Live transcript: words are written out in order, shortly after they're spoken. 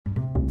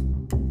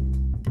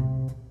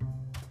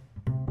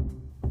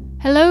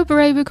Hello,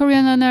 brave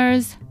Korean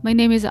learners! My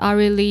name is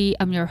Ari Lee.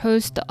 I'm your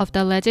host of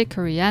the Legit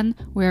Korean,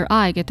 where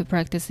I get to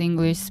practice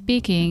English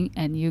speaking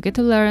and you get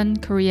to learn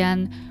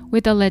Korean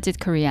with the Legit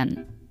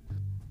Korean.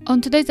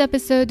 On today's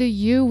episode,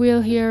 you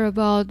will hear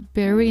about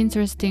very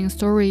interesting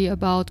story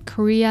about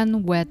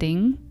Korean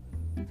wedding.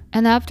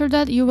 And after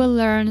that, you will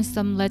learn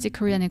some Legit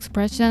Korean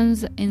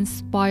expressions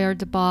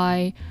inspired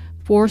by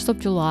 4th of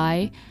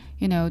July,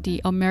 the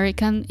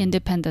American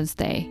Independence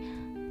Day.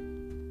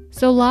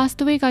 So last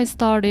week I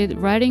started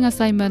writing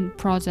assignment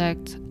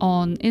project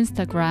on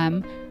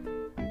Instagram.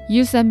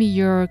 You send me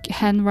your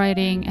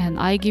handwriting and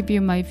I give you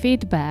my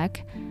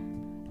feedback.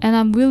 And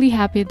I'm really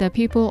happy that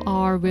people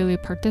are really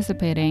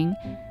participating.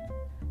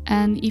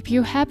 And if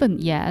you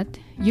haven't yet,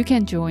 you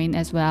can join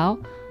as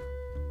well.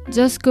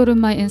 Just go to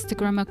my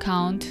Instagram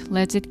account,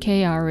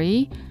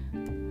 LegitKRE,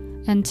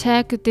 and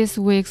check this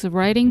week's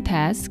writing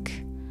task.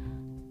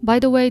 By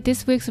the way,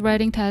 this week's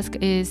writing task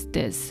is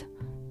this.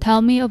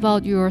 Tell me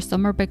about your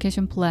summer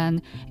vacation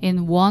plan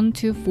in 1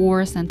 to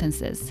 4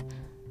 sentences.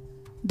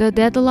 The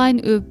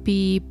deadline would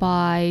be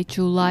by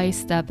July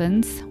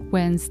 7th,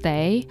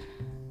 Wednesday.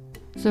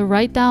 So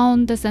write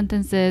down the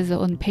sentences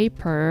on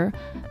paper,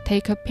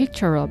 take a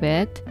picture of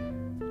it,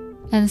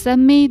 and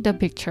send me the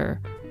picture.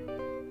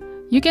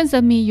 You can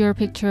send me your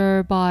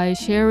picture by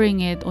sharing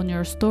it on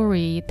your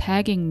story,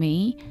 tagging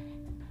me,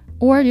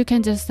 or you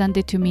can just send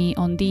it to me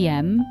on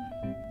DM.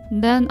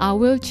 Then I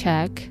will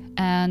check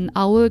and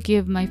I will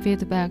give my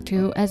feedback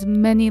to as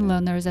many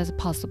learners as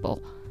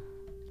possible.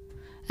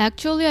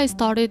 Actually, I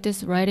started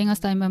this writing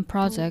assignment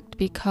project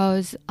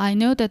because I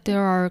know that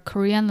there are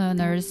Korean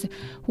learners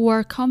who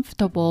are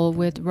comfortable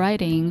with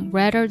writing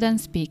rather than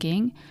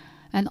speaking,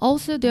 and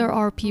also there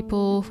are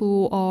people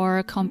who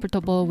are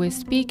comfortable with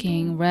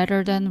speaking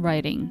rather than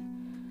writing.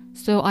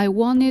 So I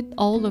wanted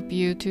all of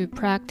you to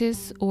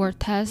practice or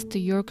test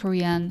your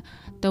Korean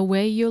the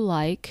way you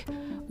like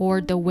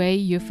or the way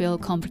you feel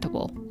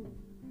comfortable.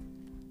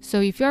 So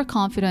if you're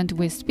confident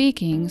with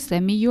speaking,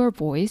 send me your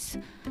voice.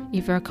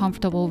 If you're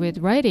comfortable with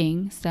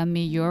writing, send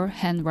me your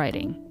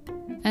handwriting.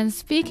 And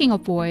speaking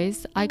of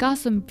voice, I got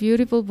some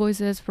beautiful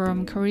voices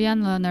from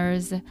Korean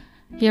learners.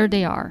 Here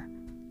they are.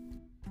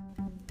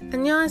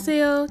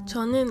 안녕하세요.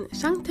 저는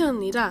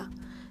샹태언니다.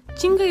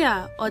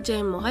 친구야,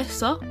 어제 뭐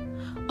했어?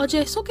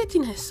 어제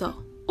소개팅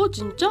했어.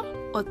 진짜?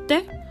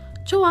 어때?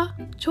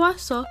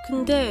 좋았어.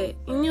 근데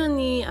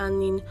인연이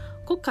아닌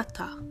것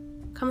같아.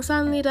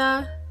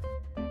 감사합니다.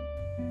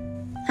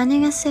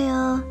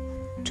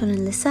 안녕하세요.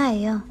 저는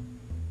리사예요.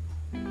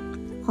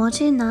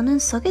 어제 나는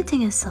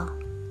소개팅 했어.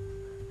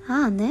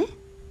 네?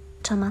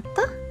 저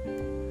맞다?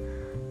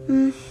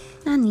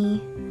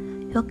 아니,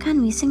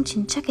 욕한 위생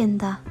진짜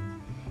깬다.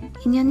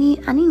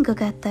 인연이 아닌 것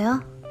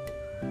같아요.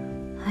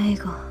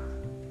 아이고,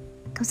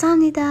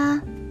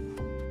 감사합니다.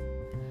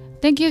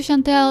 Thank you,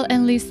 Chantel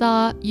and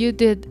Lisa. You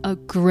did a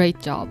great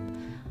job.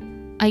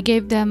 I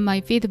gave them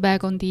my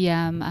feedback on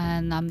DM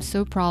and I'm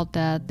so proud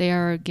that they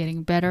are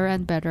getting better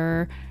and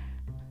better.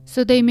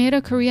 So they made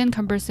a Korean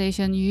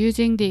conversation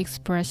using the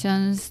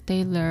expressions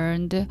they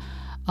learned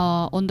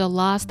on the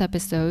last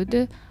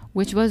episode,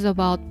 which was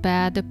about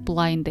bad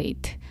blind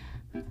date.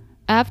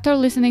 After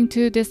listening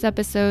to this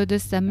episode,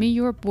 send me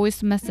your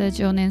voice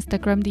message on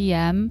Instagram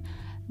DM.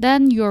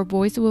 Then your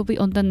voice will be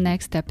on the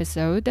next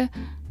episode.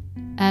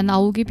 And I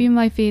will give you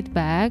my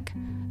feedback.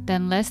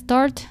 Then let's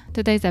start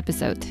today's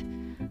episode.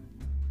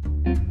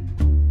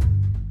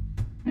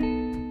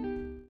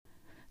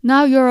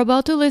 Now you're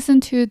about to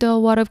listen to the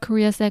What of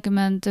Korea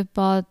segment,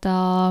 but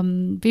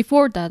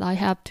before that I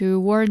have to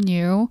warn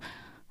you.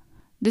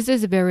 This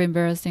is very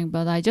embarrassing,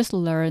 but I just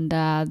learned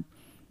that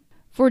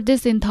for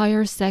this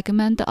entire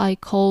segment I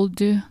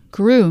called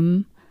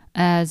groom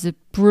as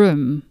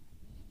broom.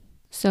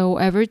 So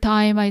every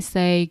time I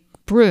say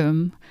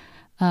broom,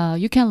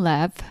 you can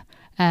laugh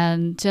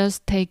and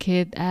just take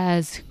it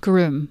as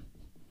groom.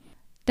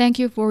 Thank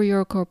you for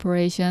your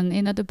cooperation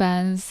in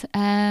advance,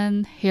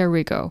 and here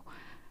we go.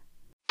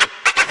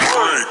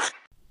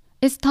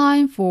 It's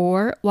time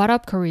for What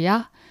Up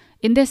Korea.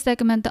 In this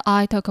segment,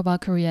 I talk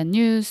about Korean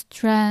news,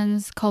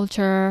 trends,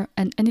 culture,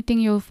 and anything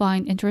you'll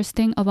find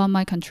interesting about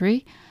my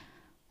country.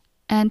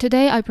 And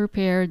today I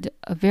prepared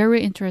a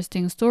very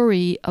interesting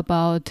story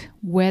about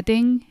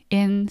wedding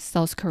in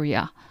South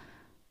Korea.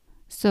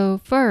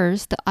 So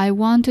first, I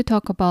want to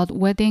talk about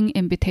wedding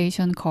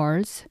invitation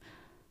cards.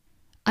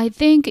 I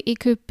think it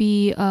could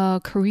be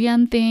a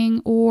Korean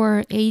thing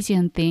or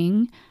Asian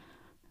thing.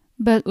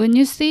 But when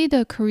you see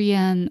the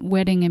Korean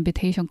wedding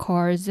invitation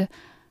cards,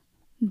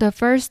 the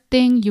first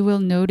thing you will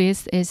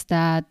notice is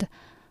that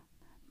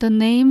the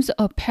names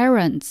of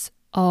parents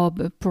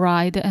of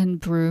bride and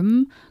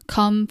groom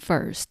come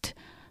first.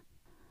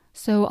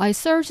 So I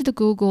searched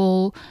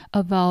Google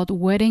about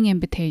wedding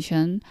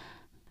invitation,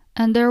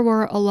 and there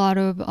were a lot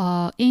of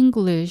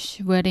English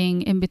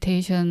wedding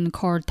invitation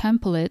card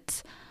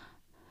templates,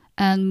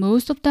 and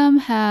most of them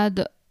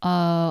had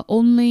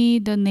only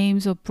the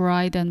names of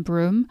bride and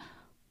groom.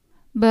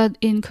 But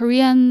in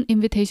Korean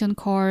invitation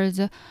cards,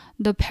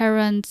 the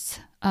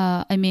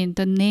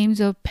names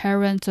of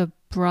parents of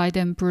bride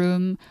and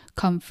groom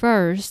come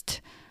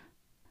first,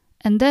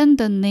 and then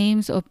the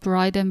names of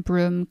bride and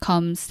groom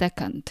come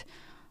second.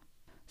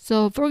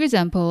 So for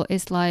example,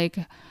 it's like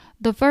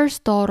the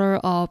first daughter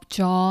of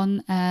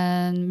John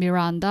and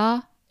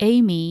Miranda,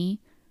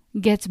 Amy,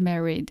 gets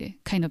married,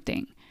 kind of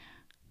thing.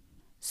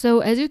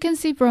 So as you can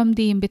see from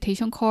the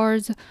invitation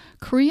cards,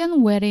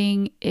 Korean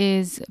wedding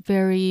is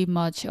very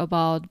much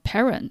about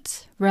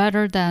parents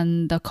rather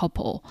than the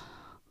couple.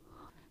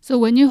 So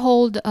when you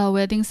hold a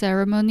wedding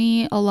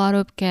ceremony, a lot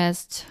of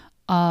guests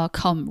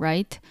come,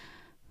 right?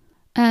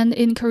 And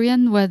in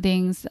Korean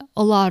weddings,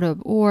 a lot of,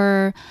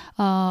 or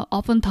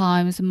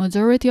oftentimes,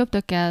 majority of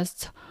the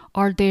guests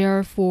are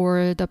there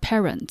for the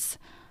parents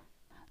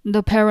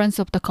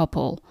of the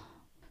couple.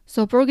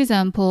 So for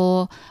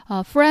example,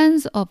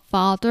 friends of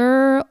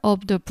father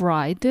of the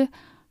bride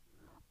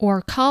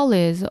or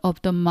colleagues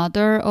of the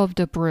mother of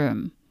the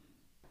groom.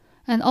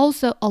 And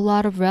also a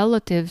lot of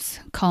relatives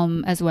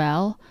come as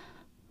well.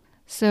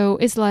 So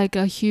it's like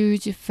a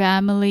huge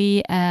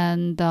family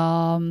and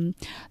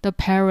the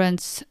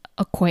parents'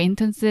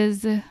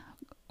 acquaintances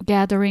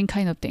gathering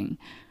kind of thing.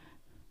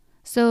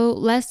 So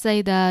let's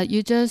say that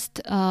you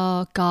just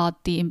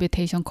got the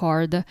invitation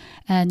card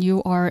and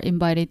you are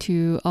invited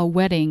to a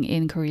wedding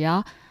in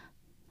Korea.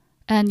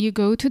 And you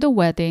go to the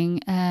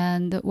wedding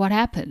and what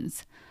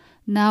happens?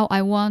 Now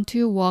I want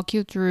to walk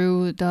you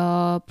through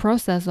the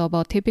process of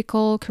a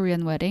typical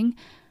Korean wedding.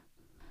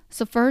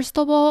 So first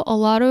of all, a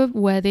lot of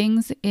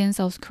weddings in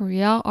South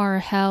Korea are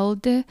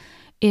held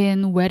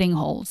in wedding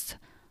halls.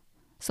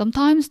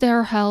 Sometimes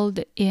they're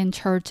held in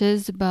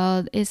churches,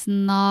 but it's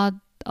not,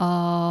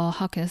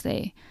 how can I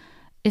say?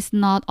 It's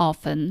not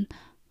often.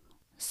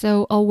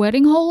 So a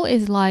wedding hall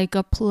is like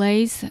a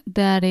place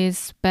that is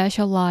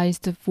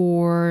specialized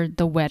for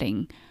the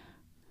wedding.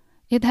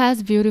 It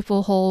has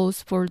beautiful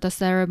halls for the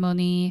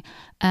ceremony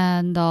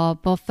and a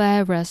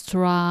buffet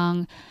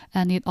restaurant,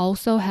 and it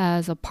also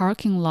has a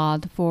parking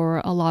lot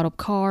for a lot of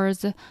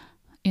cars,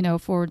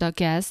 for the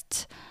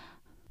guests.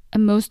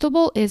 And most of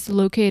all, it's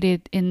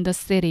located in the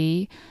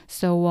city,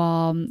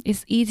 so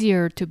it's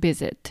easier to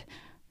visit.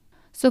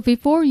 So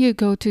before you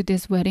go to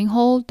this wedding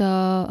hall,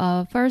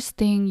 the first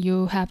thing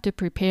you have to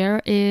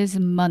prepare is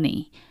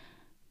money.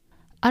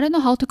 I don't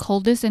know how to call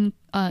this in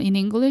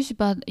English,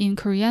 but in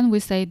Korean we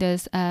say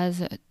this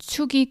as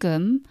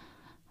축의금,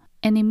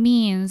 and it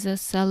means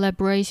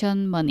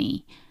celebration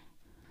money.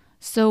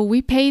 So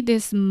we pay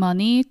this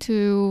money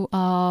to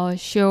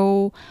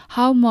show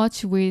how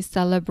much we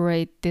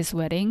celebrate this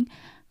wedding.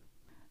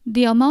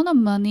 The amount of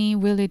money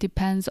really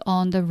depends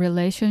on the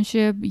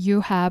relationship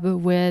you have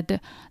with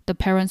the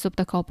parents of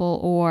the couple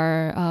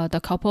or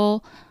the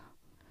couple.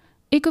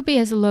 It could be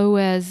as low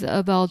as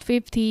about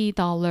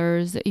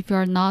 $50 if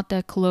you're not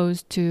that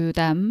close to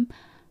them.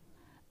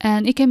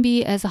 And it can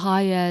be as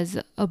high as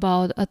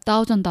about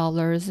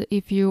 $1,000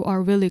 if you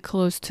are really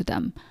close to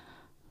them.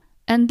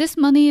 And this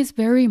money is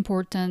very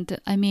important.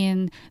 I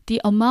mean, the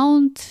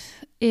amount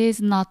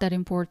is not that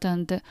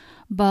important,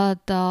 but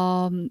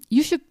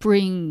you should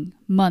bring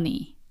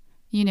money.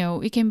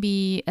 It can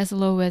be as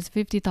low as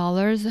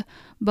 $50,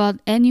 but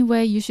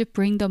anyway, you should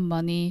bring the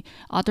money.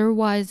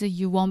 Otherwise,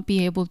 you won't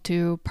be able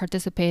to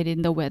participate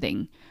in the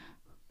wedding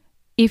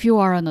if you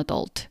are an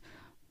adult.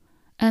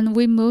 And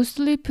we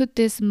mostly put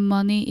this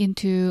money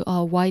into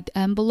a white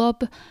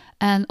envelope,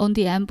 and on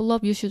the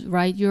envelope, you should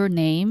write your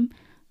name.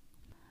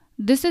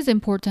 This is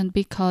important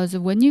because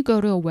when you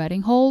go to a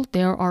wedding hall,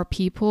 there are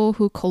people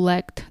who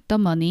collect the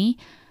money,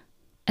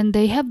 and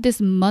they have this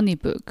money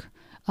book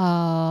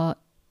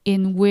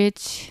in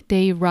which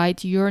they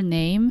write your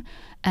name,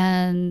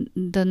 and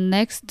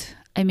next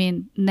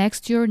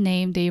to your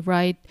name, they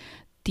write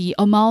the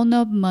amount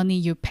of money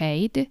you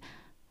paid,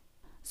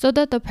 so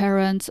that the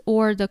parents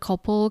or the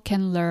couple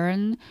can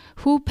learn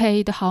who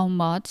paid how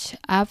much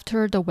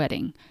after the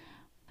wedding.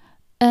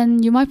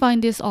 And you might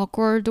find this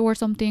awkward or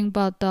something,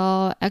 but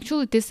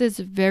actually this is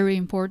very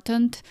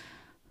important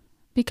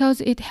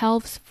because it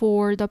helps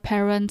for the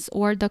parents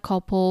or the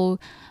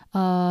couple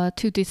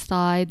to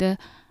decide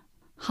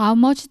how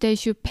much they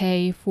should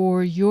pay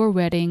for your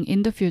wedding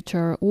in the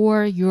future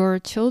or your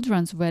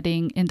children's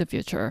wedding in the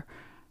future.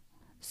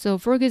 So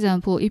for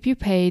example, if you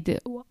paid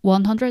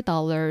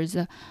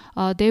 $100,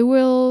 they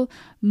will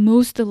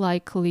most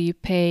likely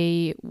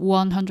pay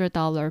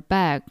 $100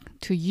 back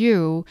to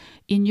you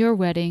in your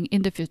wedding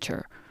in the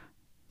future.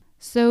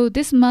 So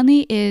this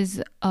money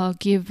is a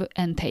give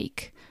and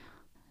take.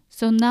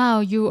 So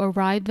now you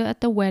arrive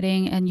at the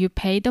wedding and you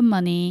pay the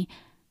money,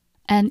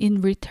 and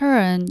in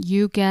return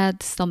you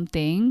get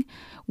something,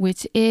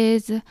 which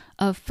is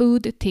a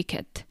food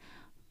ticket.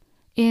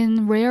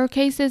 In rare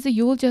cases,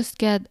 you will just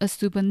get a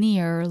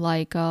souvenir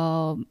like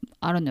towel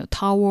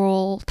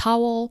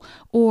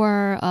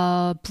or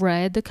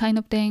bread kind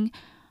of thing.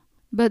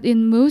 But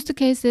in most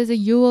cases,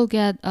 you will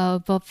get a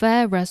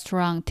buffet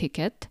restaurant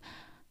ticket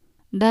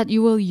that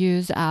you will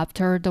use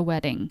after the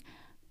wedding.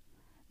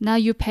 Now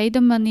you pay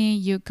the money,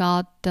 you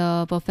got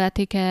the buffet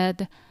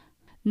ticket.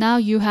 Now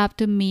you have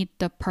to meet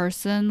the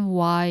person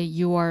why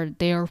you are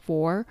there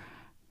for.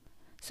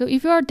 So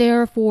if you are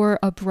there for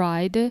a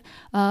bride,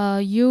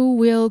 you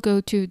will go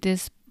to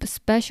this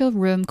special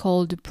room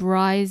called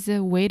bride's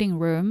waiting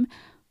room,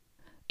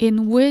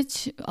 in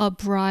which a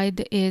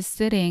bride is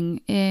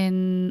sitting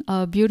in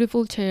a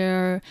beautiful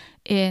chair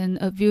in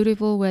a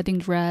beautiful wedding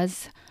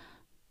dress.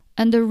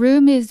 And the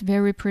room is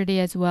very pretty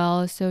as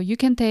well, so you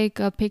can take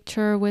a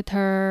picture with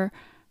her.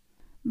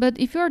 But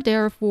if you're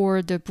there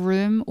for the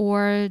groom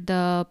or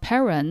the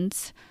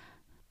parents,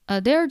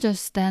 they're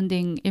just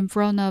standing in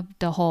front of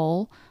the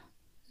hall.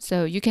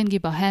 So you can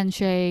give a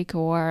handshake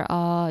or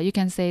you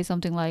can say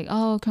something like,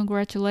 oh,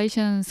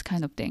 congratulations,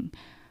 kind of thing.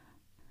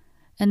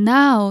 And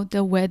now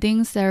the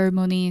wedding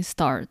ceremony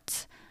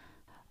starts.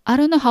 I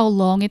don't know how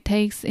long it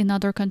takes in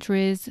other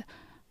countries,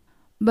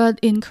 but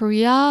in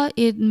Korea,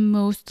 it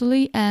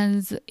mostly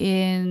ends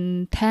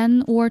in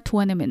 10 or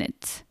 20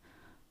 minutes.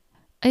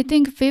 I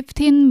think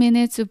 15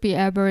 minutes would be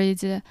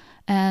average.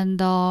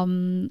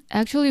 And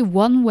actually,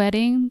 one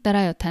wedding that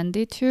I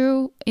attended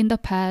to in the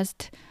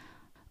past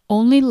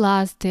only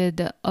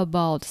lasted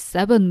about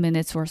 7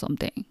 minutes or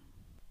something.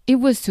 It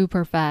was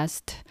super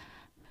fast.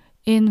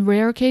 In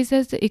rare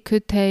cases, it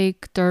could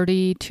take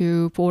 30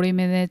 to 40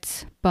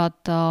 minutes, but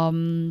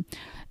in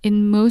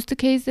most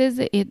cases,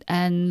 it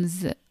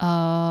ends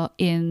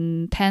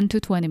in 10 to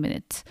 20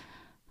 minutes.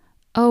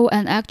 Oh,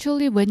 and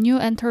actually, when you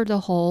enter the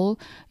hall,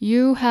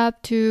 you have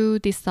to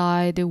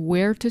decide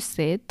where to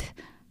sit.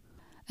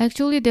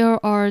 Actually,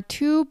 there are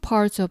two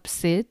parts of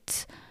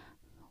seats.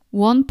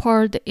 One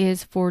part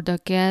is for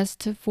the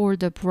guest, for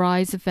the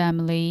bride's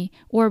family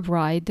or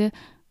bride,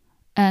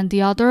 and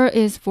the other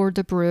is for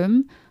the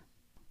groom.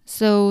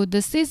 So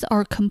the seats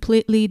are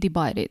completely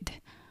divided.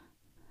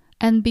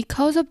 And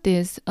because of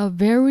this, a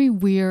very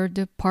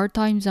weird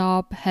part-time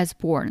job has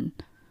born,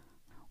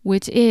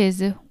 which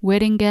is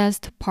wedding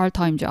guest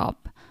part-time job.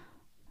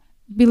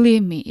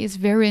 Believe me, it's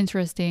very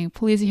interesting.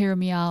 Please hear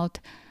me out.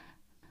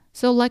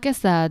 So like I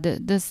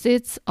said, the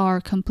seats are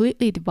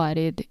completely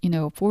divided,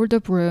 for the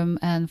groom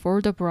and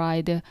for the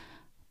bride.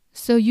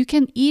 So you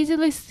can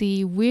easily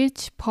see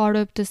which part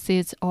of the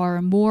seats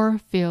are more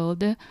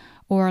filled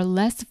or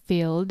less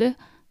filled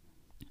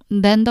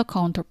than the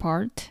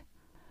counterpart.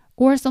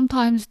 Or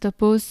sometimes the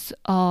both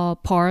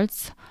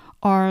parts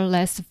are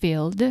less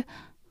filled.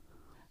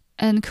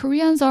 And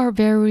Koreans are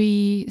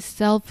very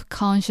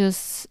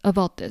self-conscious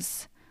about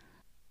this.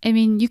 I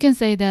mean, you can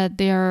say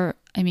that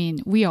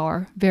we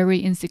are very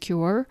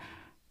insecure.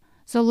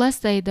 So let's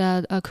say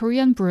that a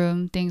Korean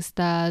groom thinks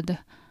that,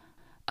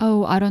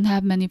 oh, I don't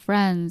have many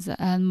friends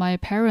and my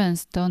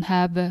parents don't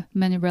have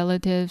many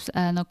relatives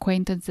and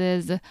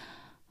acquaintances.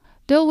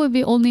 There will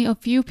be only a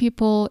few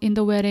people in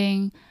the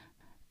wedding.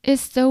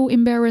 It's so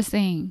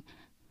embarrassing.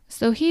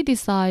 So he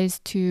decides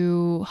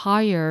to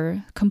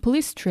hire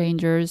complete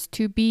strangers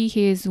to be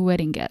his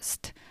wedding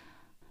guest.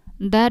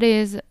 That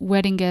is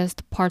wedding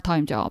guest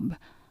part-time job.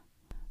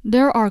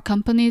 There are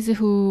companies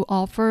who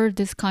offer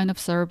this kind of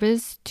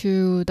service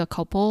to the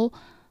couple,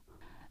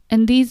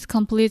 and these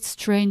complete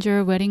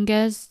stranger wedding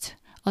guests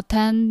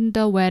attend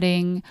the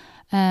wedding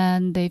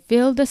and they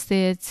fill the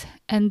seats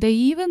and they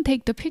even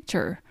take the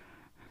picture.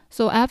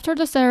 So after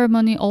the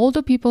ceremony, all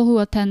the people who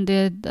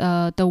attended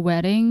the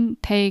wedding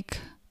take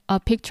a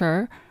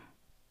picture.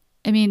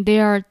 They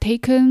are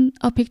taken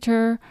a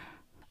picture,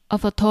 a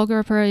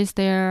photographer is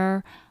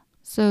there,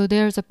 so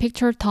there's a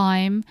picture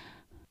time.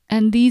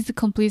 And these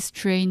complete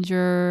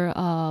stranger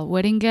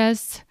wedding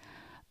guests,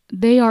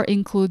 they are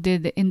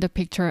included in the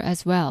picture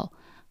as well.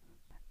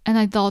 And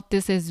I thought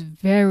this is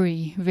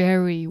very,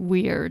 very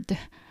weird.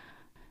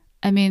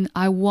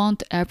 I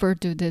won't ever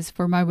do this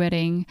for my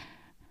wedding.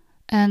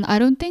 And I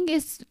don't think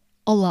it's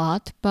a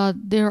lot,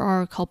 but there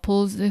are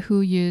couples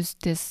who use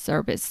this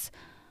service.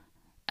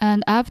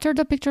 And after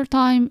the picture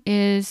time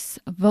is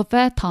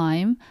buffet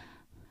time.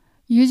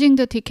 Using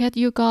the ticket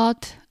you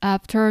got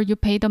after you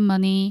pay the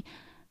money,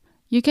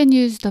 you can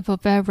use the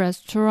buffet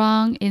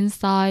restaurant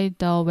inside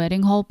the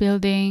wedding hall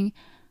building.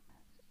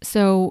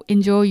 So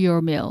enjoy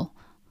your meal.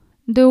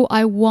 Though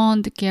I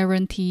won't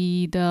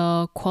guarantee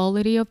the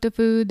quality of the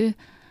food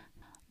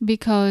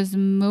because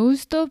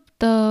most of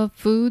the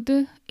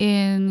food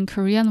in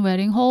Korean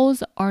wedding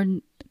halls are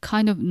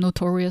kind of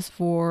notorious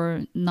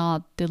for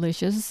not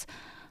delicious.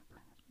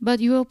 But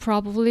you will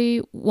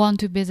probably want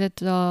to visit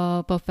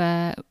the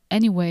buffet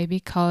anyway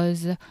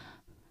because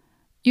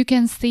you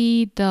can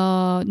see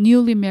the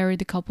newly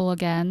married couple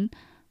again.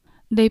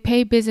 They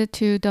pay visit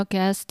to the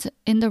guests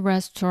in the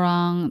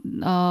restaurant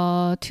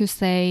to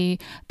say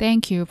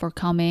thank you for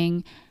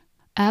coming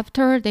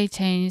after they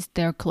change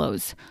their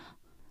clothes.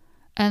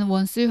 And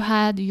once you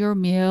had your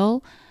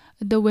meal,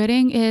 the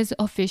wedding is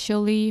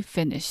officially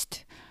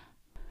finished.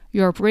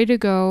 You're free to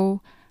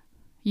go.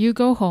 You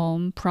go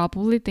home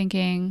probably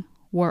thinking,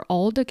 were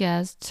all the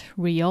guests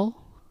real?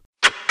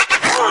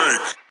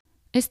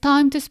 It's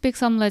time to speak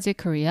some legit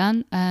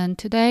Korean, and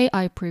today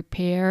I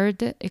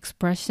prepared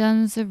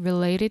expressions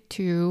related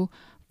to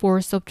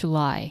 4th of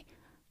July,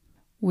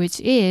 which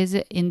is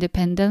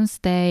Independence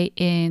Day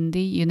in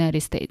the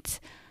United States.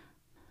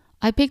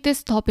 I picked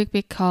this topic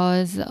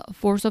because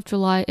 4th of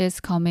July is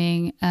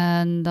coming,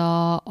 and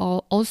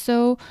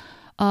also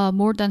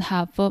more than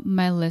half of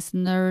my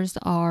listeners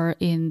are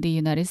in the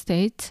United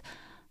States.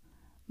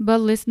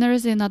 But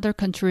listeners in other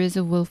countries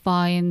will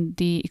find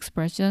the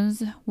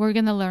expressions we're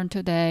going to learn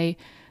today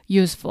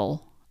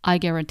useful, I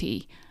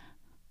guarantee.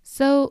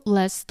 So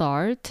let's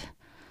start.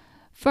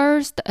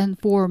 First and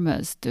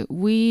foremost,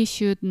 we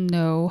should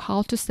know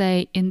how to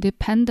say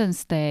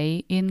Independence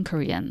Day in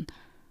Korean.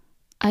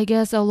 I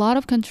guess a lot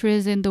of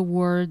countries in the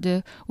world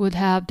would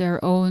have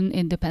their own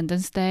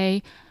Independence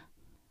Day.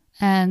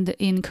 And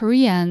in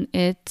Korean,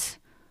 it's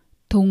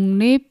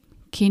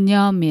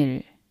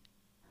독립기념일.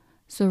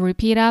 So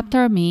repeat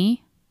after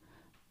me.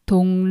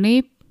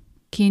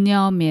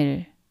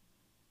 독립기념일.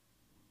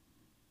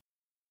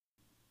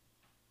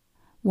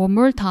 One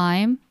more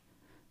time.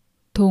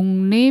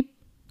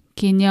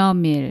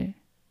 독립기념일.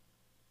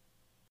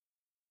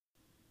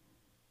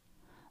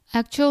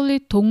 Actually,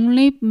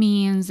 독립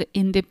means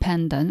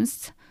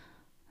independence,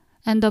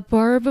 and the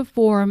verb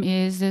form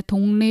is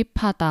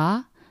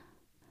독립하다.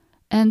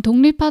 And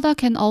독립하다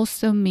can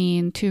also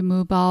mean to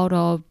move out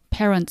of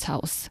parents'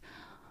 house.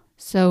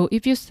 So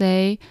if you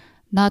say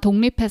나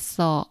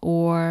독립했어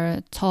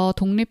or 저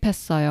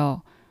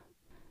독립했어요,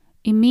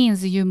 it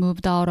means you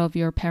moved out of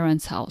your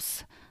parents'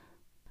 house.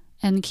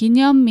 And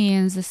기념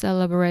means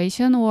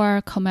celebration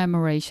or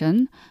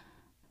commemoration,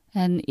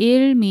 and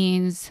일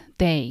means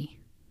day.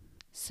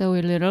 So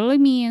it literally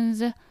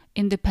means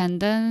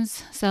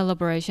Independence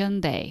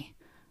Celebration Day.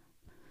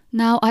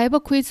 Now I have a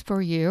quiz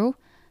for you.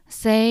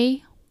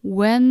 Say,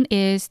 when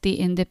is the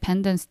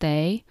Independence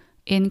Day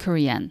in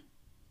Korean?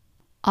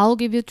 I'll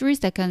give you 3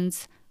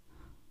 seconds.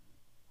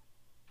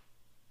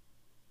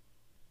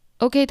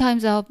 Okay,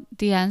 time's up.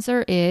 The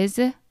answer is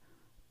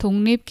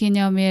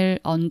독립기념일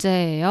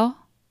언제예요?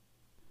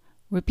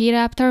 Repeat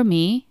after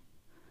me.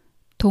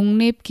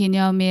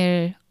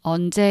 독립기념일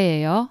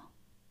언제예요?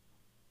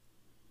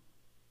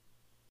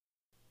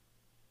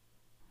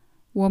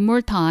 One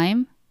more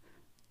time.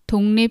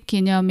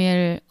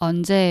 독립기념일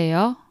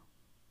언제예요?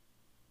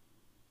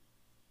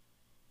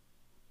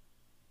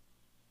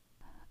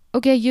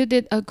 Okay, you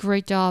did a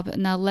great job.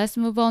 Now let's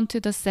move on to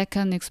the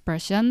second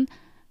expression,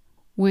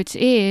 which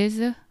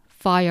is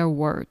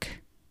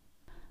firework.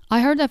 I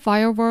heard that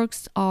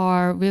fireworks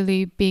are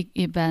really big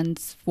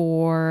events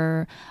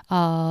for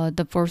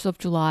the 4th of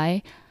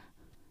July.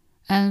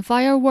 And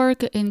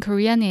firework in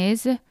Korean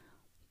is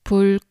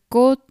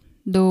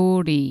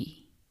불꽃놀이.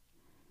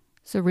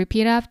 So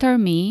repeat after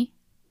me.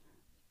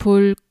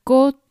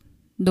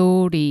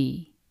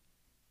 불꽃놀이.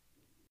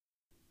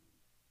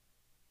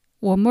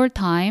 One more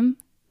time.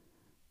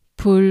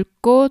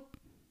 불꽃놀이.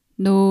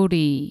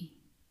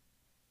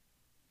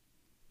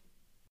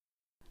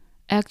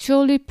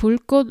 Actually,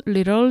 불꽃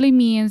literally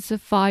means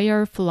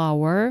fire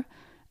flower,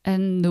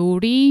 and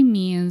놀이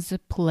means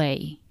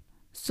play.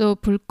 So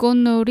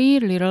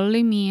불꽃놀이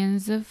literally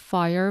means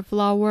fire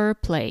flower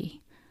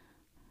play.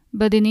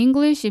 But in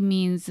English, it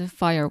means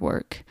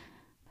firework.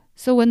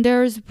 So when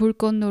there's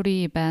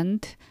불꽃놀이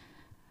event,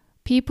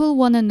 people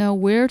want to know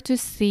where to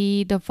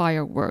see the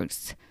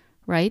fireworks,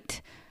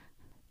 right?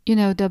 You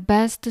know, the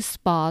best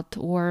spot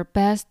or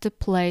best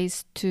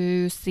place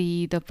to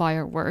see the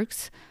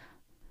fireworks.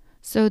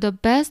 So the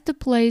best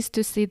place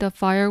to see the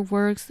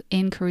fireworks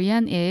in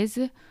Korean is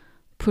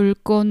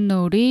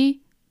불꽃놀이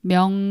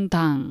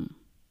명당.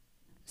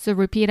 So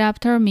repeat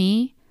after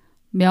me.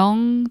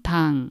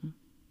 명당.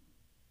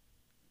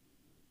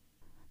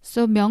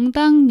 So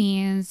명당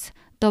means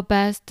the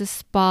best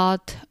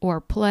spot or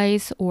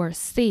place or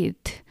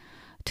seat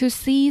to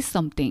see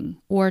something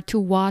or to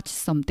watch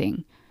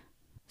something.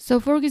 So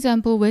for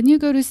example, when you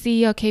go to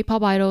see a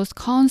K-pop idol's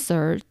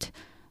concert,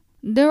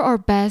 there are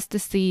best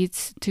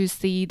seats to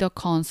see the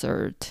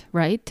concert,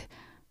 right?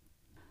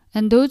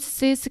 And those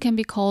seats can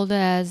be called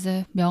as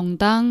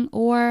명당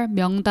or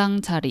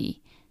명당 자리.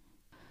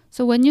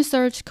 So when you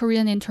search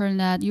Korean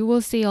internet, you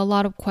will see a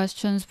lot of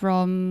questions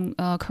from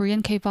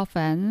Korean K-pop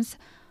fans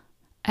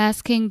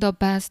asking the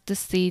best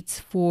seats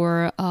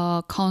for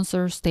a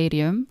concert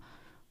stadium.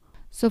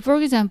 So for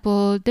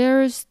example,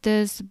 there's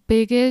this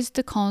biggest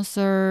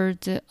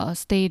concert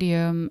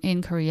stadium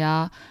in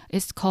Korea.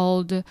 It's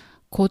called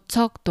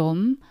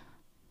고척돔.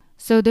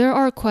 So there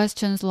are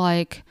questions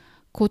like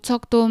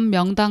고척돔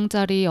명당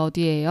자리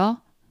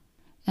어디예요?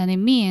 And it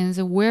means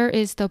where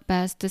is the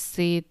best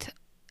seat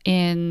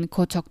in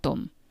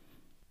고척돔?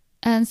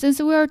 And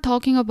since we are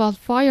talking about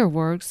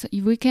fireworks,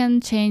 we can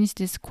change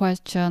this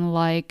question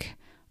like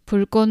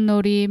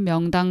불꽃놀이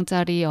명당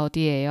자리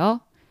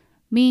어디예요?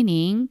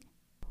 Meaning,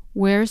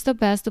 where's the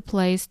best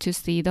place to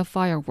see the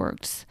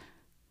fireworks?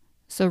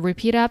 So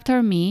repeat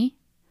after me.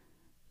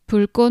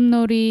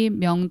 불꽃놀이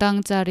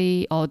명당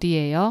자리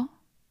어디예요?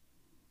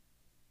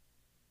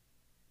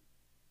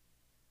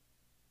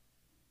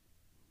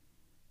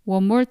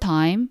 One more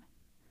time.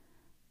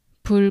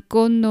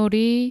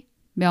 불꽃놀이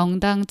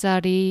명당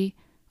자리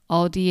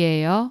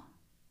어디예요?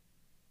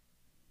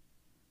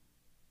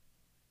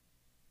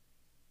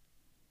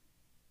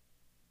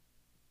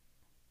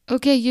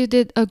 Okay, you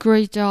did a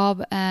great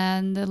job,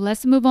 and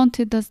let's move on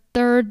to the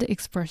third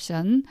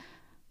expression.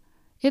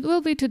 It will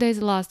be today's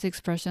last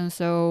expression,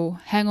 so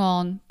hang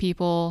on,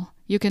 people.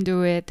 You can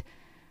do it.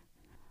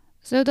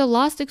 So the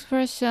last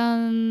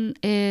expression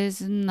is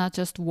not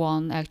just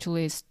one,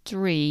 actually it's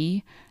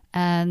three,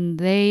 and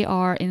they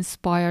are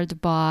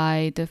inspired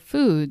by the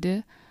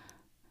food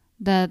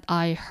that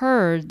I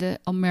heard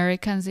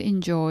Americans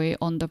enjoy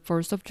on the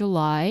 1st of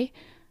July,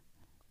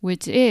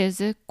 which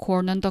is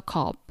corn on the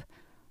cob.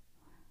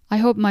 I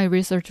hope my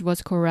research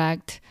was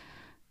correct.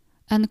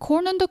 And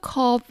corn on the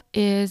cob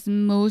is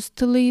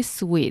mostly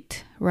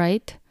sweet,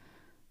 right?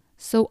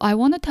 So I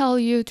want to tell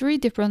you three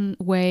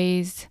different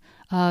ways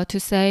to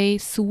say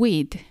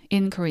sweet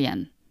in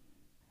Korean.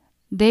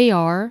 They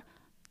are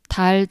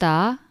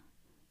달다,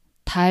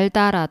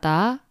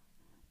 달달하다,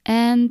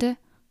 and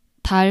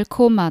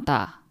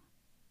달콤하다.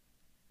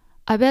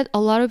 I bet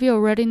a lot of you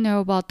already know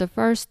about the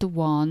first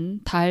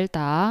one,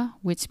 달다,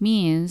 which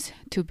means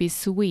to be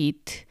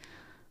sweet.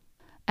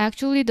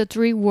 Actually, the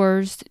three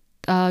words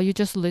you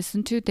just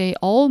listened to, they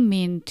all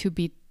mean to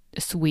be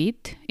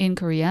sweet in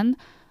Korean.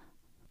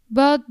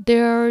 But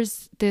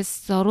there's this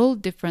subtle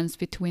difference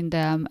between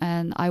them,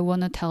 and I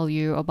want to tell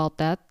you about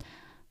that.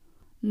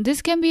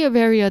 This can be a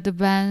very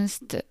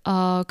advanced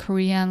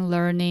Korean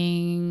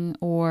learning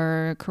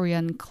or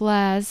Korean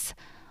class.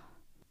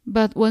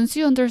 But once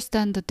you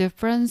understand the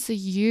difference,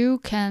 you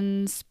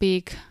can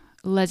speak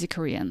legit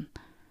Korean.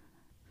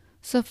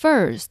 So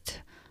first,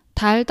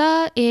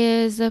 달다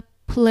is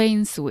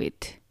plain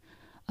sweet.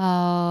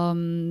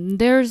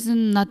 There's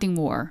nothing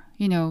more,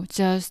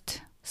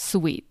 just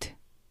sweet.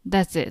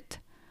 That's it.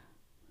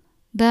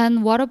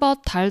 Then what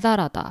about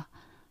달달하다?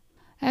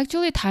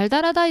 Actually,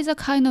 달달하다 is a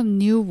kind of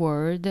new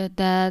word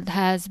that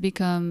has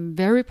become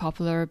very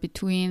popular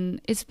between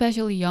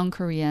especially young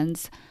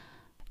Koreans.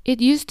 It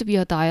used to be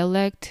a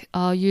dialect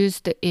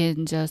used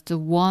in just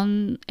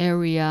one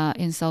area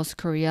in South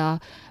Korea,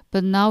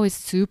 but now it's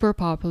super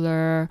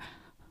popular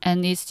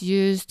and it's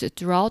used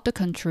throughout the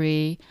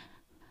country.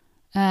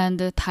 And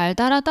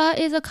달달하다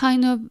is a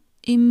kind of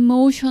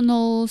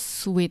emotional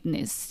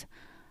sweetness.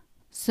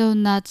 So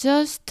not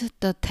just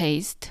the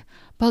taste,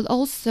 but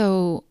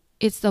also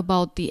it's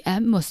about the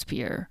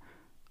atmosphere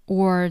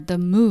or the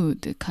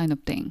mood kind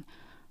of thing.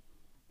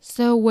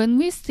 So when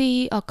we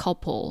see a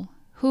couple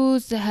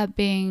who's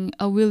having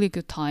a really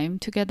good time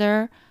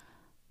together,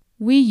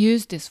 we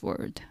use this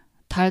word,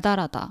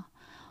 달달하다.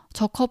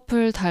 저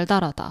커플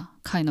달달하다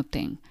kind of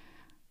thing.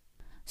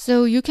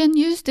 So you can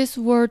use this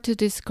word to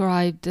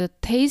describe the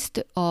taste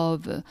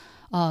of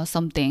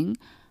something,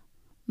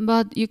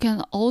 but you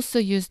can also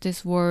use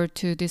this word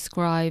to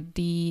describe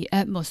the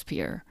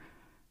atmosphere.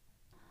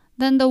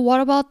 Then what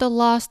about the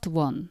last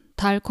one,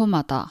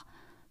 달콤하다?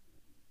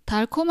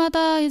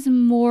 달콤하다 is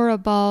more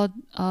about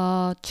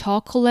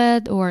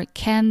chocolate or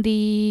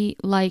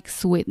candy-like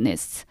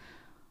sweetness.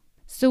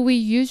 So we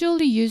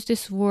usually use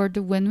this word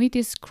when we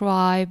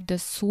describe the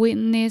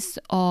sweetness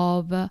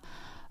of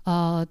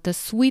the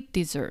sweet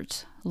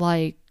desserts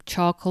like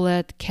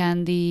chocolate,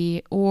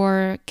 candy,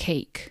 or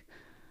cake.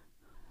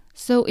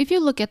 So if you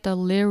look at the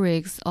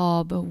lyrics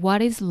of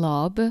What is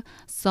Love,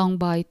 sung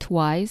by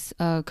TWICE,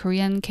 a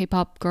Korean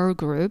K-pop girl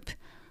group,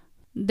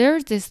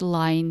 there's this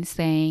line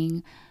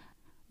saying,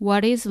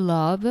 What is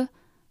love?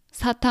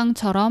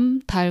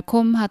 사탕처럼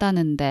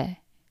달콤하다는데.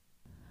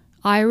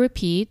 I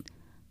repeat,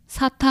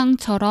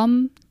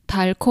 사탕처럼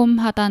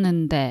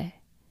달콤하다는데.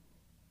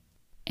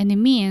 And it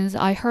means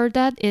I heard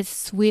that it's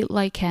sweet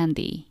like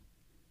candy.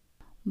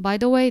 By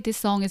the way, this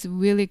song is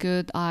really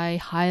good. I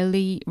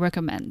highly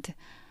recommend.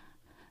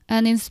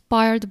 And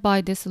inspired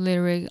by this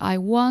lyric, I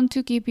want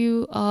to give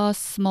you a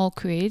small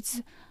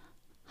quiz.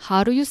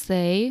 How do you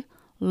say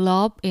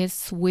love is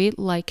sweet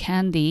like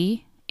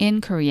candy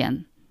in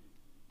Korean?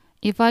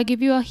 If I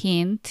give you a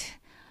hint,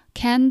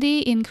 candy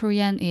in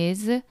Korean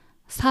is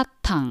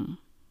사탕.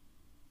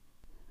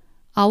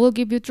 I will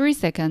give you 3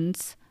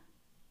 seconds.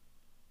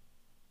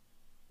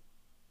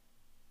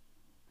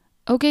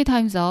 Okay,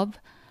 time's up.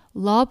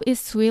 Love is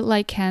sweet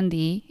like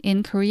candy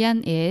in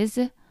Korean is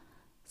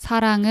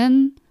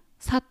사랑은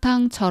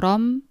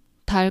사탕처럼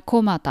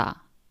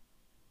달콤하다.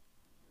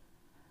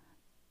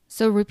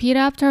 So repeat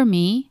after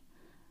me.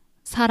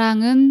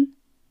 사랑은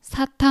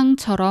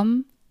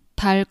사탕처럼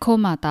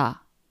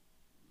달콤하다.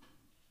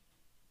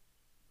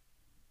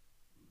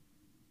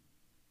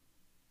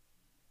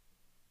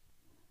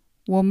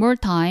 One more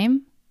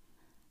time.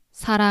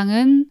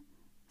 사랑은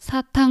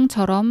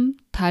사탕처럼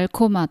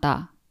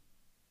달콤하다.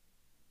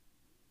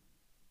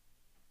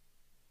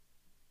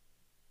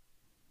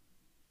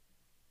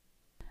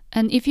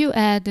 And if you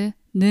add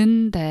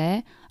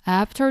는데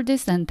after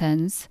this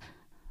sentence,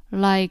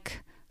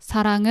 like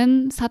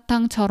사랑은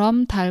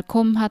사탕처럼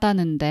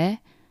달콤하다는데,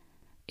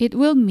 it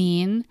will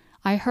mean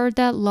I heard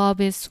that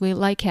love is sweet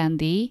like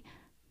candy,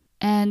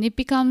 and it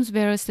becomes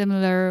very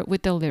similar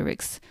with the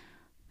lyrics.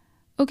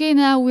 Okay,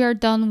 now we are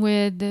done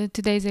with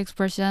today's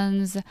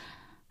expressions.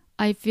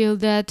 I feel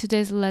that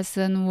today's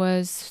lesson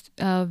was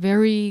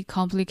very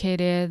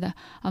complicated.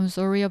 I'm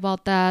sorry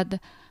about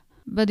that.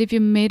 But if you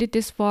made it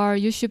this far,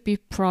 you should be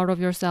proud of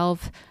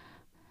yourself.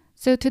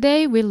 So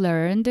today we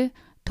learned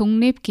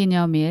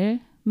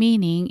독립기념일,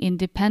 meaning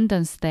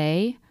Independence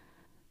Day,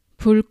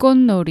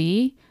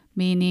 불꽃놀이,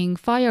 meaning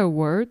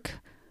firework,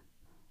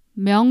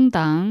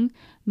 명당,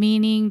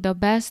 meaning the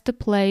best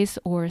place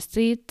or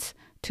seat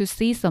to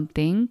see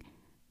something,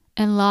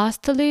 and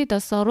lastly, the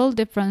subtle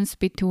difference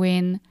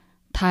between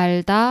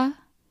달다,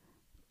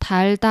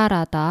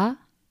 달달하다,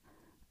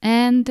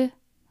 and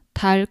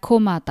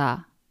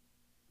달콤하다.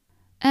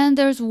 And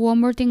there's one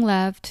more thing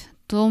left.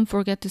 Don't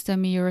forget to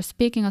send me your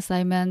speaking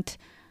assignment.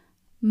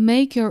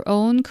 Make your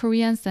own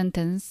Korean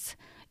sentence.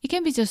 It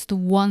can be just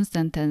one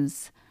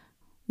sentence.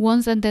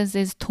 One sentence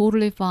is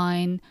totally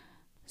fine.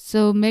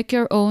 So make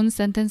your own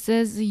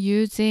sentences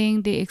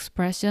using the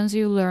expressions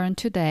you learned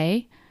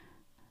today.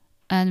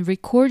 And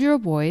record your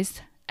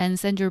voice and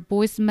send your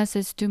voice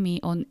message to me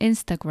on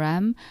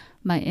Instagram.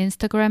 My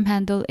Instagram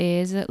handle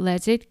is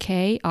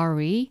legitkre.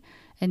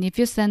 And if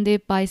you send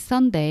it by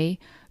Sunday,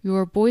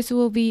 your voice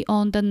will be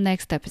on the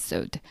next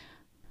episode.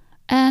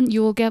 And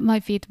you will get my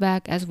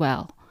feedback as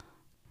well.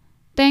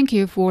 Thank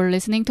you for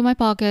listening to my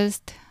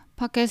podcast.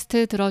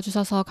 팟캐스트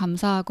들어주셔서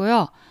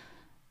감사하고요.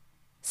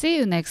 See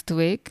you next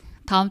week.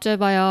 다음 주에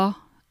봐요.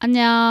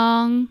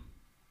 안녕.